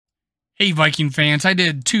Hey Viking fans, I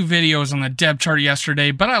did 2 videos on the depth chart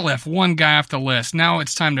yesterday, but I left one guy off the list. Now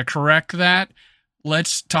it's time to correct that.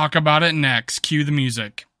 Let's talk about it next. Cue the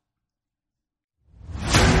music.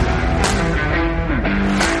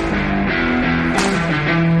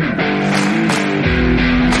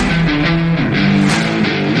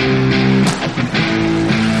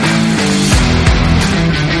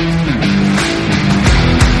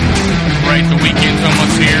 Right, the weekend's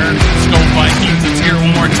almost here. Skull Vikings, it's here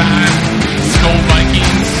one more time. Skull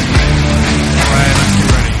Vikings. Alright, let's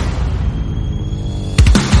get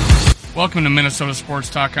ready. Welcome to Minnesota Sports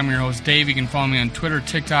Talk. I'm your host, Dave. You can follow me on Twitter,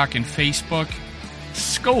 TikTok, and Facebook.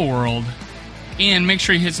 Skull World. And make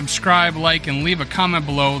sure you hit subscribe, like, and leave a comment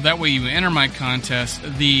below. That way you enter my contest.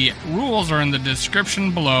 The rules are in the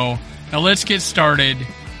description below. Now let's get started.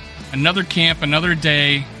 Another camp, another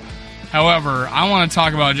day. However, I want to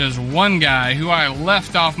talk about just one guy who I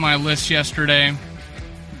left off my list yesterday.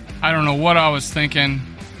 I don't know what I was thinking.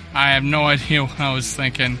 I have no idea what I was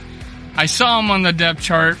thinking. I saw him on the depth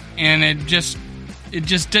chart, and it just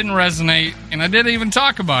didn't resonate, and I didn't even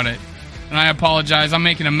talk about it. And I apologize. I'm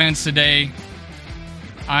making amends today.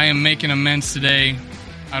 I am making amends today.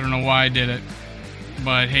 I don't know why I did it.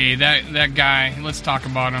 But hey, that guy, let's talk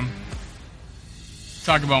about him. Let's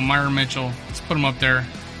talk about Myron Mitchell. Let's put him up there.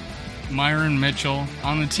 Myron Mitchell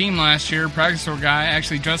on the team last year, practice squad guy,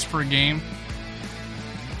 actually dressed for a game.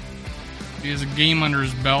 He has a game under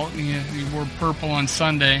his belt. He wore purple on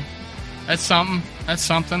Sunday. That's something. That's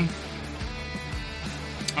something.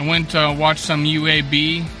 I went to watch some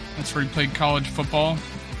UAB. That's where he played college football.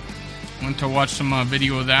 Went to watch some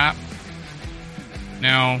video of that.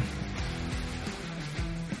 Now,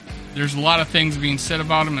 there's a lot of things being said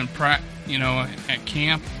about him at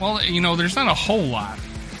camp. Well, there's not a whole lot.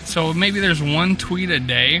 So maybe there's one tweet a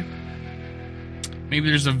day. Maybe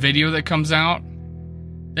there's a video that comes out.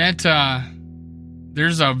 There's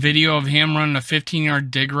a video of him running a 15-yard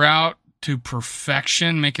dig route to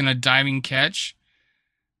perfection, making a diving catch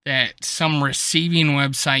that some receiving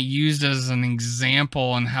website used as an example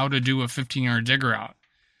on how to do a 15-yard dig route.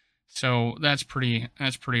 So that's pretty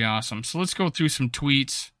awesome. So let's go through some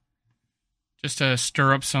tweets just to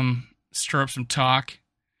stir up some talk.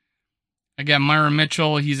 I got Myron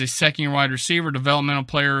Mitchell. He's a second-year wide receiver, developmental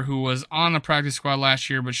player who was on the practice squad last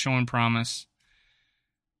year but showing promise.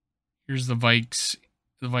 Here's the Vikes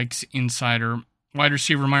insider. Wide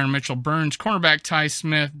receiver Myron Mitchell burns cornerback Ty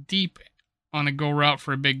Smith deep on a go route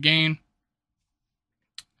for a big gain.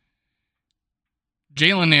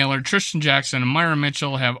 Jalen Naylor, Tristan Jackson, and Myron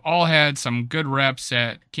Mitchell have all had some good reps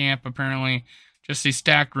at camp, apparently. Just a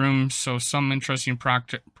stacked room, so some interesting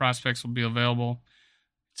prospects will be available.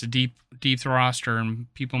 It's a deep roster,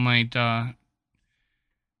 and people might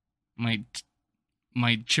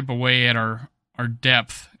chip away at our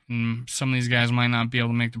depth, and some of these guys might not be able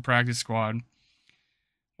to make the practice squad.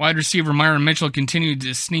 Wide receiver Myron Mitchell continued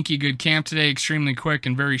his sneaky good camp today, extremely quick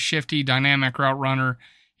and very shifty, dynamic route runner.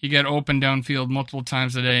 He got open downfield multiple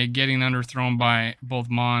times a day, getting underthrown by both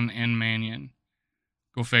Mon and Mannion.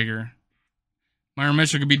 Go figure. Myron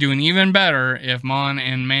Mitchell could be doing even better if Mon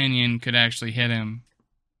and Mannion could actually hit him.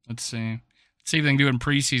 Let's see. Let's see if they can do it in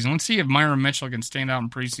preseason. Let's see if Myron Mitchell can stand out in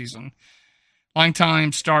preseason.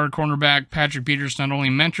 Longtime star cornerback Patrick Peters not only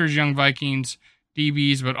mentors young Vikings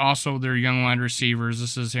DBs, but also their young wide receivers.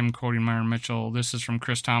 This is him quoting Myron Mitchell. This is from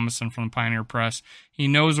Chris Thomason from the Pioneer Press. He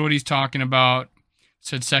knows what he's talking about,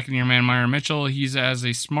 said second-year man Myron Mitchell. He's as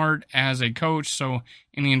smart as a coach, so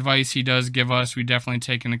any advice he does give us, we definitely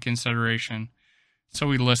take into consideration.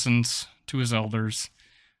 So he listens to his elders.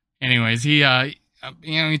 Anyways, he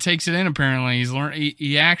takes it in, apparently. He's learned.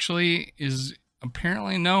 He actually is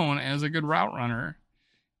apparently known as a good route runner.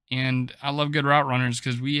 And I love good route runners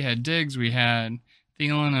because we had Diggs, we had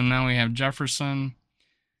Thielen, and now we have Jefferson.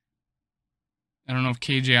 I don't know if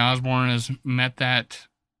KJ Osborne has met that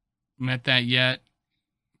yet,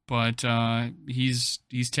 but he's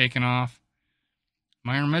taken off.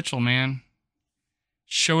 Myron Mitchell, man,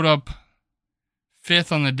 showed up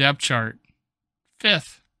 5th on the depth chart.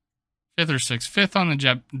 5th or 6th. 5th on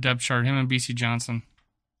the depth chart, him and BC Johnson.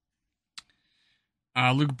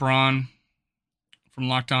 Luke Braun from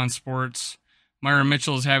Locked On Sports. Myron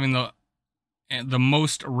Mitchell is having the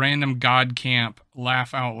most random God camp.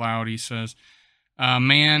 Laugh out loud, he says.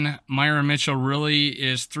 Myron Mitchell really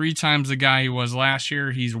is 3 times the guy he was last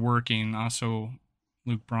year. He's working. Also,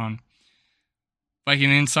 Luke Braun.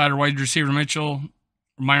 Viking insider wide receiver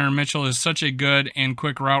Myron Mitchell is such a good and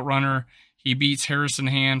quick route runner. He beats Harrison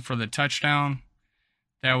Hand for the touchdown.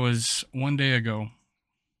 That was one day ago.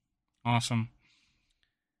 Awesome.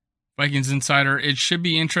 Vikings Insider. It should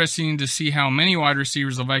be interesting to see how many wide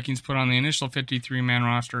receivers the Vikings put on the initial 53-man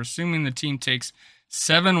roster, assuming the team takes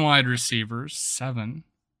 7 wide receivers. 7.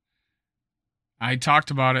 I talked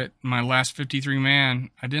about it in my last 53-man.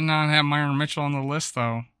 I did not have Myron Mitchell on the list,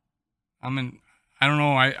 though. I don't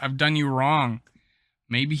know. I've done you wrong.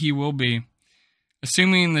 Maybe he will be.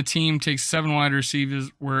 Assuming the team takes 7 wide receivers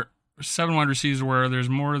where there's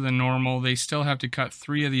more than normal, they still have to cut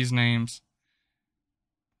 3 of these names.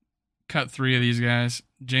 Cut 3 of these guys.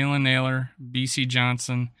 Jalen Naylor, B.C.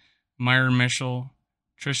 Johnson, Myron Mitchell,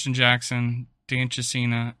 Tristan Jackson, Dan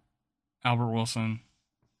Chisena, Albert Wilson.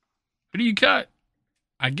 Who do you cut?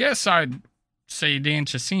 I guess I'd say Dan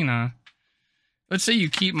Chisena. Let's say you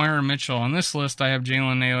keep Myron Mitchell. On this list, I have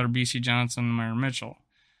Jalen Naylor, B.C. Johnson, and Myron Mitchell.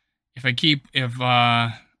 If I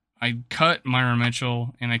cut Myron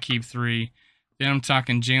Mitchell and I keep 3, then I'm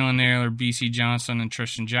talking Jalen Naylor, B.C. Johnson, and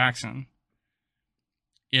Tristan Jackson.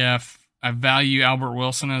 If I value Albert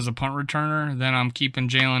Wilson as a punt returner, then I'm keeping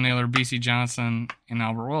Jalen Naylor, B.C. Johnson, and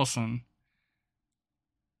Albert Wilson.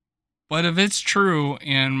 But if it's true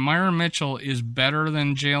and Myron Mitchell is better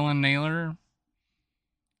than Jalen Naylor,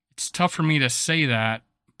 it's tough for me to say that,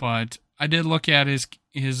 but I did look at his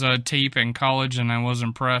tape in college and I was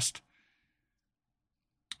impressed.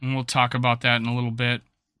 And we'll talk about that in a little bit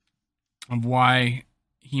of why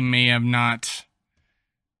he may have not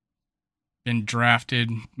been drafted,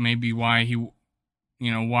 maybe why he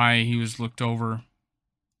was looked over.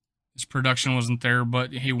 His production wasn't there,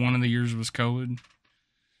 but hey, one of the years was COVID.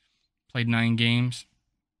 Played 9 games.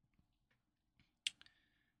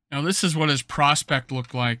 Now, this is what his prospect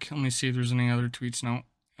looked like. Let me see if there's any other tweets. No.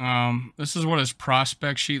 This is what his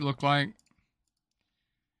prospect sheet looked like.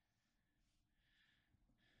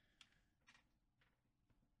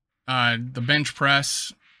 The bench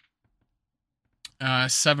press,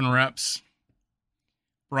 7 reps.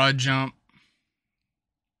 Broad jump.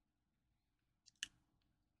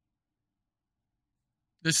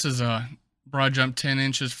 This is a broad jump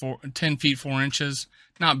 10 feet 4 inches.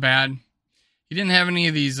 Not bad. He didn't have any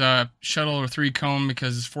of these shuttle or 3 cone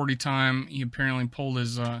because his 40 time, he apparently pulled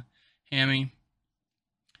his hammy.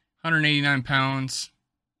 189 pounds.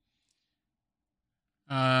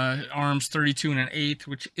 Arms 32 and an eighth,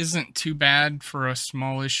 which isn't too bad for a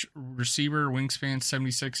smallish receiver. Wingspan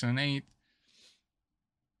 76 and an eighth.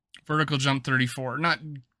 Vertical jump 34. Not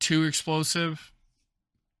too explosive.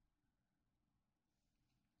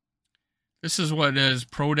 This is what his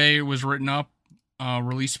pro day was written up,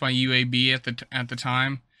 released by UAB at the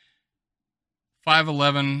time.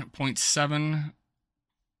 5'11.7,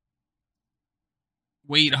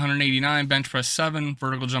 weight 189, bench press 7,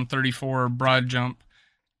 vertical jump 34, broad jump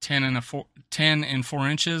 10 and 4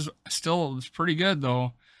 inches. Still, it's pretty good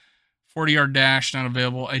though. 40-yard dash not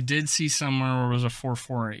available. I did see somewhere where it was a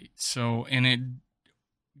 4.48. So, and at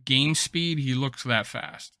game speed, he looked that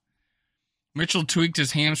fast. Mitchell tweaked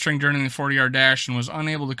his hamstring during the 40-yard dash and was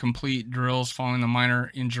unable to complete drills following the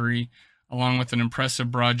minor injury, along with an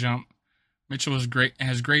impressive broad jump. Mitchell has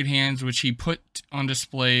great hands, which he put on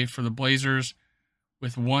display for the Blazers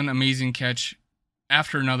with one amazing catch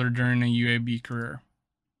after another during a UAB career.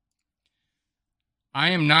 I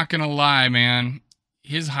am not going to lie, man.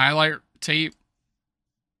 His highlight tape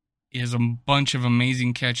is a bunch of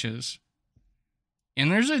amazing catches.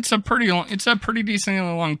 And it's a pretty decently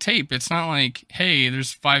long tape. It's not like, hey,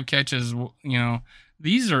 there's 5 catches,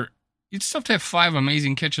 it's tough to have 5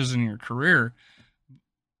 amazing catches in your career,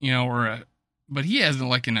 but he has it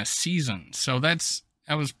like in a season. So that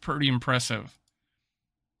was pretty impressive.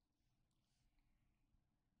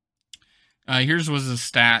 Here's his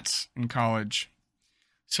stats in college.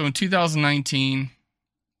 So in 2019,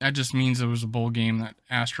 that just means it was a bowl game, that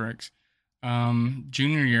asterisk.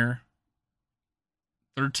 Junior year,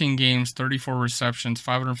 13 games, 34 receptions,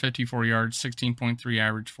 554 yards, 16.3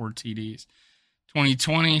 average, 4 TDs.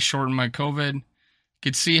 2020, shortened by COVID.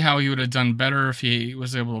 Could see how he would have done better if he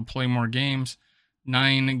was able to play more games.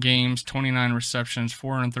 9 games, 29 receptions,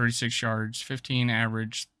 436 yards, 15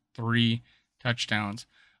 average, 3 touchdowns.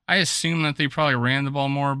 I assume that they probably ran the ball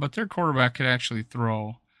more, but their quarterback could actually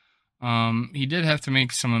throw. He did have to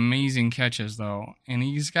make some amazing catches, though, and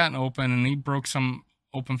he's gotten open, and he broke some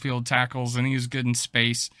open field tackles, and he was good in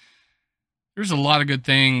space. There's a lot of good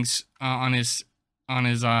things on his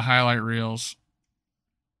highlight reels.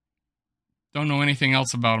 Don't know anything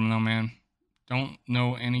else about him, though, man. Don't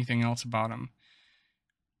know anything else about him.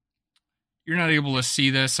 You're not able to see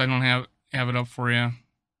this. I don't have it up for you,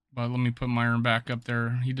 but let me put Myron back up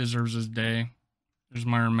there. He deserves his day. There's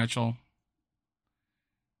Myron Mitchell.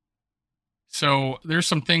 So there's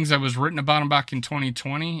some things that was written about him back in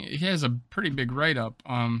 2020. He has a pretty big write-up.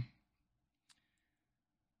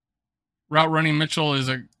 Route running, Mitchell is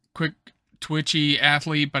a quick, twitchy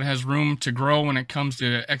athlete, but has room to grow when it comes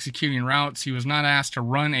to executing routes. He was not asked to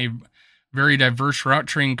run a very diverse route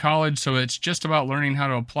tree in college, so it's just about learning how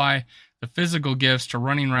to apply the physical gifts to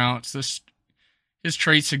running routes. His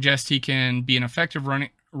traits suggest he can be an effective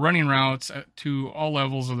running routes to all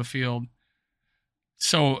levels of the field.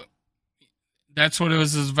 So that's what it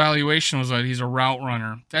was. His evaluation was that he's a route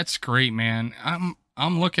runner. That's great, man.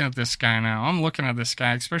 I'm looking at this guy now. I'm looking at this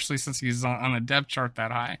guy, especially since he's on a depth chart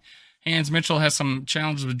that high. Hands, Mitchell has some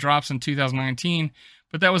challenges with drops in 2019,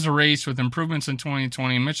 but that was erased with improvements in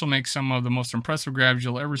 2020. Mitchell makes some of the most impressive grabs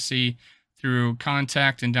you'll ever see through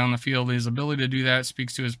contact and down the field. His ability to do that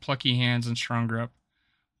speaks to his plucky hands and strong grip.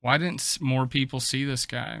 Why didn't more people see this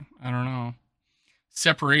guy? I don't know.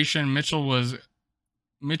 Separation, Mitchell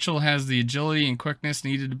has the agility and quickness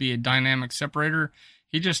needed to be a dynamic separator.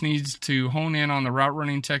 He just needs to hone in on the route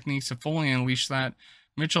running techniques to fully unleash that.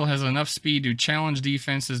 Mitchell has enough speed to challenge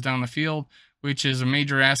defenses down the field, which is a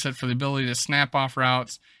major asset for the ability to snap off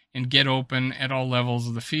routes and get open at all levels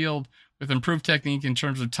of the field. With improved technique in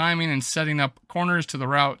terms of timing and setting up corners to the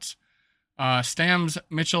routes,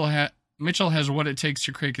 Mitchell has what it takes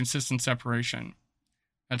to create consistent separation.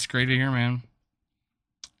 That's great to hear, man.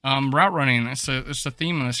 Route running, it's the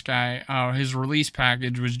theme of this guy. His release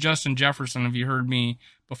package was Justin Jefferson, if you heard me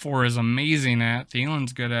before, is amazing at.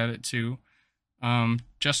 Thielen's good at it too.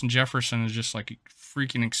 Justin Jefferson is just like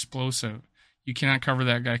freaking explosive. You cannot cover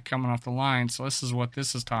that guy coming off the line. So this is what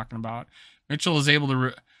this is talking about. Mitchell is able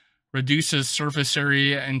to reduce his surface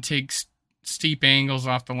area and take steep angles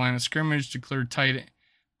off the line of scrimmage to clear tight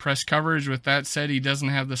press coverage. With that said, he doesn't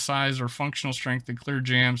have the size or functional strength to clear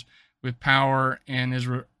jams with power and is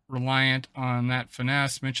reliant on that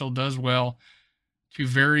finesse. Mitchell does well to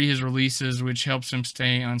vary his releases, which helps him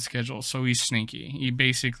stay on schedule. So he's sneaky. He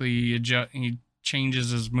basically he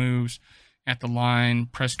changes his moves at the line.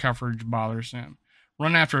 Press coverage bothers him.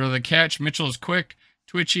 Run after the catch. Mitchell is quick,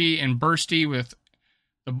 twitchy, and bursty with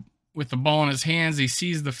the ball in his hands. He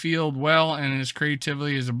sees the field well, and his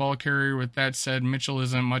creativity as a ball carrier. With that said, Mitchell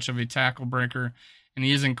isn't much of a tackle breaker, and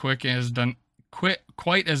he isn't quite as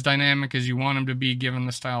dynamic as you want him to be given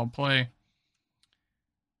the style of play.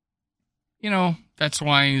 You know, that's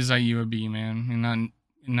why he's at UAB, man, and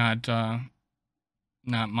not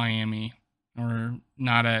Miami or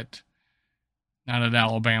not at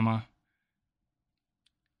Alabama.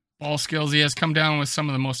 Ball skills, he has come down with some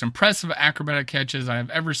of the most impressive acrobatic catches I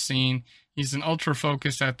have ever seen. He's an ultra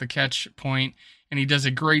focused at the catch point, and he does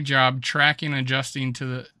a great job tracking and adjusting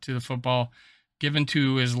to the football. Given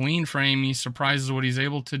to his lean frame, he surprises what he's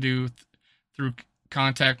able to do through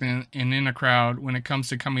contact and in a crowd when it comes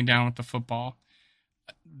to coming down with the football.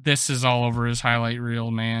 This is all over his highlight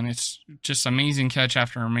reel, man. It's just amazing catch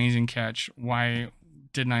after amazing catch. Why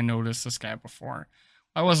didn't I notice this guy before?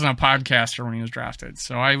 I wasn't a podcaster when he was drafted,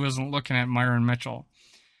 so I wasn't looking at Myron Mitchell.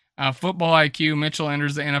 Football IQ, Mitchell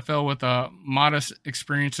enters the NFL with modest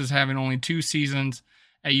experiences, having only 2 seasons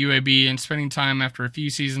at UAB and spending time after a few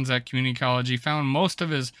seasons at community college. He found most of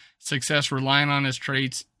his success relying on his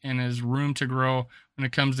traits and his room to grow when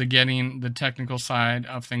it comes to getting the technical side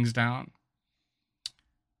of things down.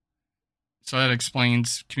 So that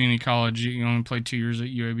explains community college. You only played 2 years at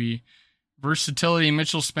UAB. Versatility,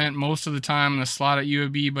 Mitchell spent most of the time in the slot at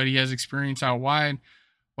UAB, but he has experience out wide.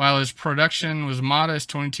 While his production was modest,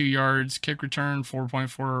 22 yards, kick return,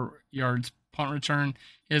 4.4 yards, punt return,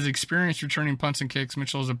 he has experience returning punts and kicks.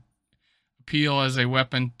 Mitchell's appeal as a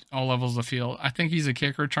weapon all levels of the field. I think he's a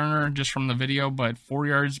kick returner just from the video, but 4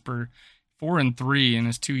 and 3 in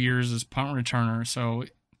his 2 years as punt returner. So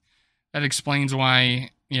that explains why,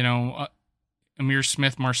 Amir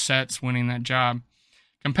Smith-Marsette's winning that job.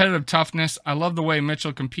 Competitive toughness. I love the way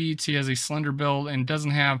Mitchell competes. He has a slender build and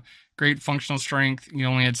doesn't have great functional strength. He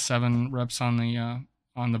only had 7 reps on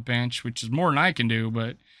the bench, which is more than I can do,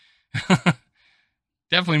 but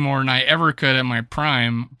definitely more than I ever could at my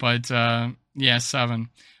prime. But 7.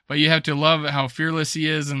 But you have to love how fearless he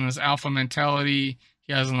is and this alpha mentality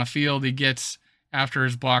he has on the field. He gets after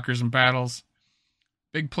his blockers and battles.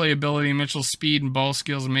 Big playability. Mitchell's speed and ball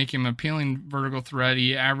skills make him an appealing vertical threat.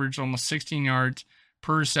 He averaged almost 16 yards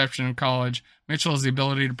per reception in college. Mitchell has the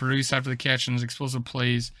ability to produce after the catch and his explosive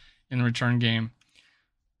plays in the return game.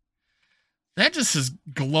 That just is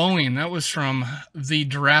glowing. That was from the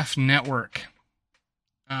Draft Network.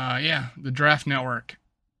 The Draft Network.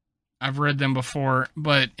 I've read them before,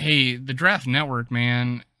 but hey, the Draft Network,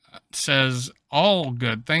 man, says all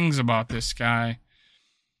good things about this guy.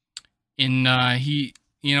 And he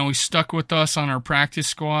stuck with us on our practice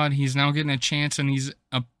squad. He's now getting a chance, and he's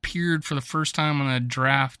appeared for the first time on the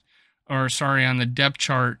depth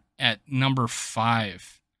chart at number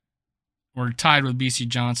 5. We're tied with BC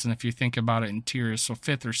Johnson if you think about it in tiers, so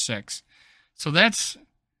 5th or 6th. So that's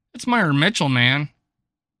Myron Mitchell, man.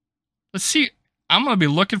 Let's see. I'm gonna be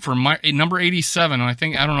looking for number 87. I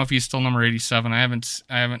don't know if he's still number 87. I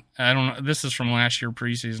don't know. This is from last year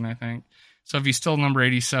preseason, I think. So if he's still number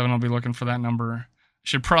 87, I'll be looking for that number.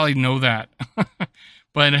 Should probably know that.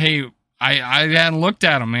 But hey, I hadn't looked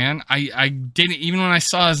at him, man. I didn't, even when I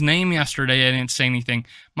saw his name yesterday, I didn't say anything.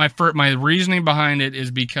 My reasoning behind it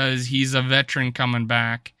is because he's a veteran coming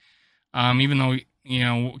back. Even though,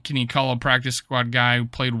 can you call a practice squad guy who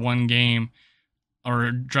played one game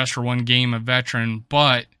or dressed for one game a veteran?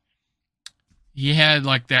 But he had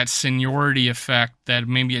like that seniority effect that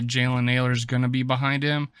maybe a Jalen Naylor is going to be behind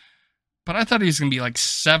him. But I thought he was going to be like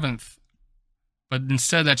 7th. But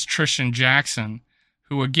instead, that's Tristan Jackson,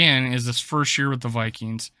 who again is his first year with the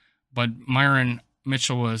Vikings. But Myron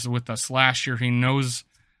Mitchell was with us last year. He knows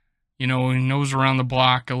around the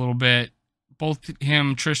block a little bit. Both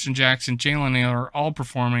him, Tristan Jackson, Jalen Naylor are all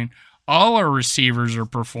performing. All our receivers are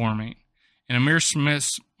performing. And Amir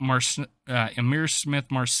Smith-Marset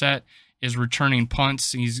is returning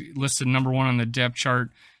punts. He's listed number 1 on the depth chart,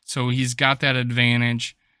 so he's got that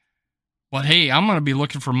advantage. But hey, I'm going to be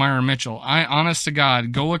looking for Myron Mitchell. Honest to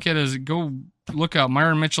God, go look up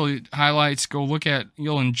Myron Mitchell highlights.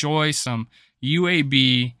 You'll enjoy some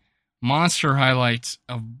UAB monster highlights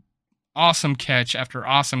of awesome catch after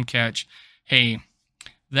awesome catch. Hey,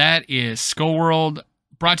 that is Skull World,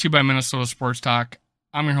 brought to you by Minnesota Sports Talk.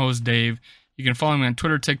 I'm your host, Dave. You can follow me on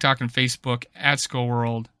Twitter, TikTok, and Facebook at Skull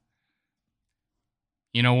World.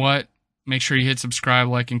 You know what? Make sure you hit subscribe,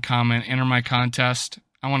 like, and comment. Enter my contest.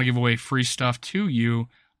 I want to give away free stuff to you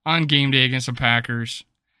on game day against the Packers.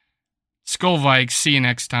 Skull Vikes. See you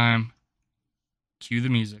next time. Cue the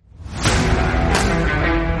music.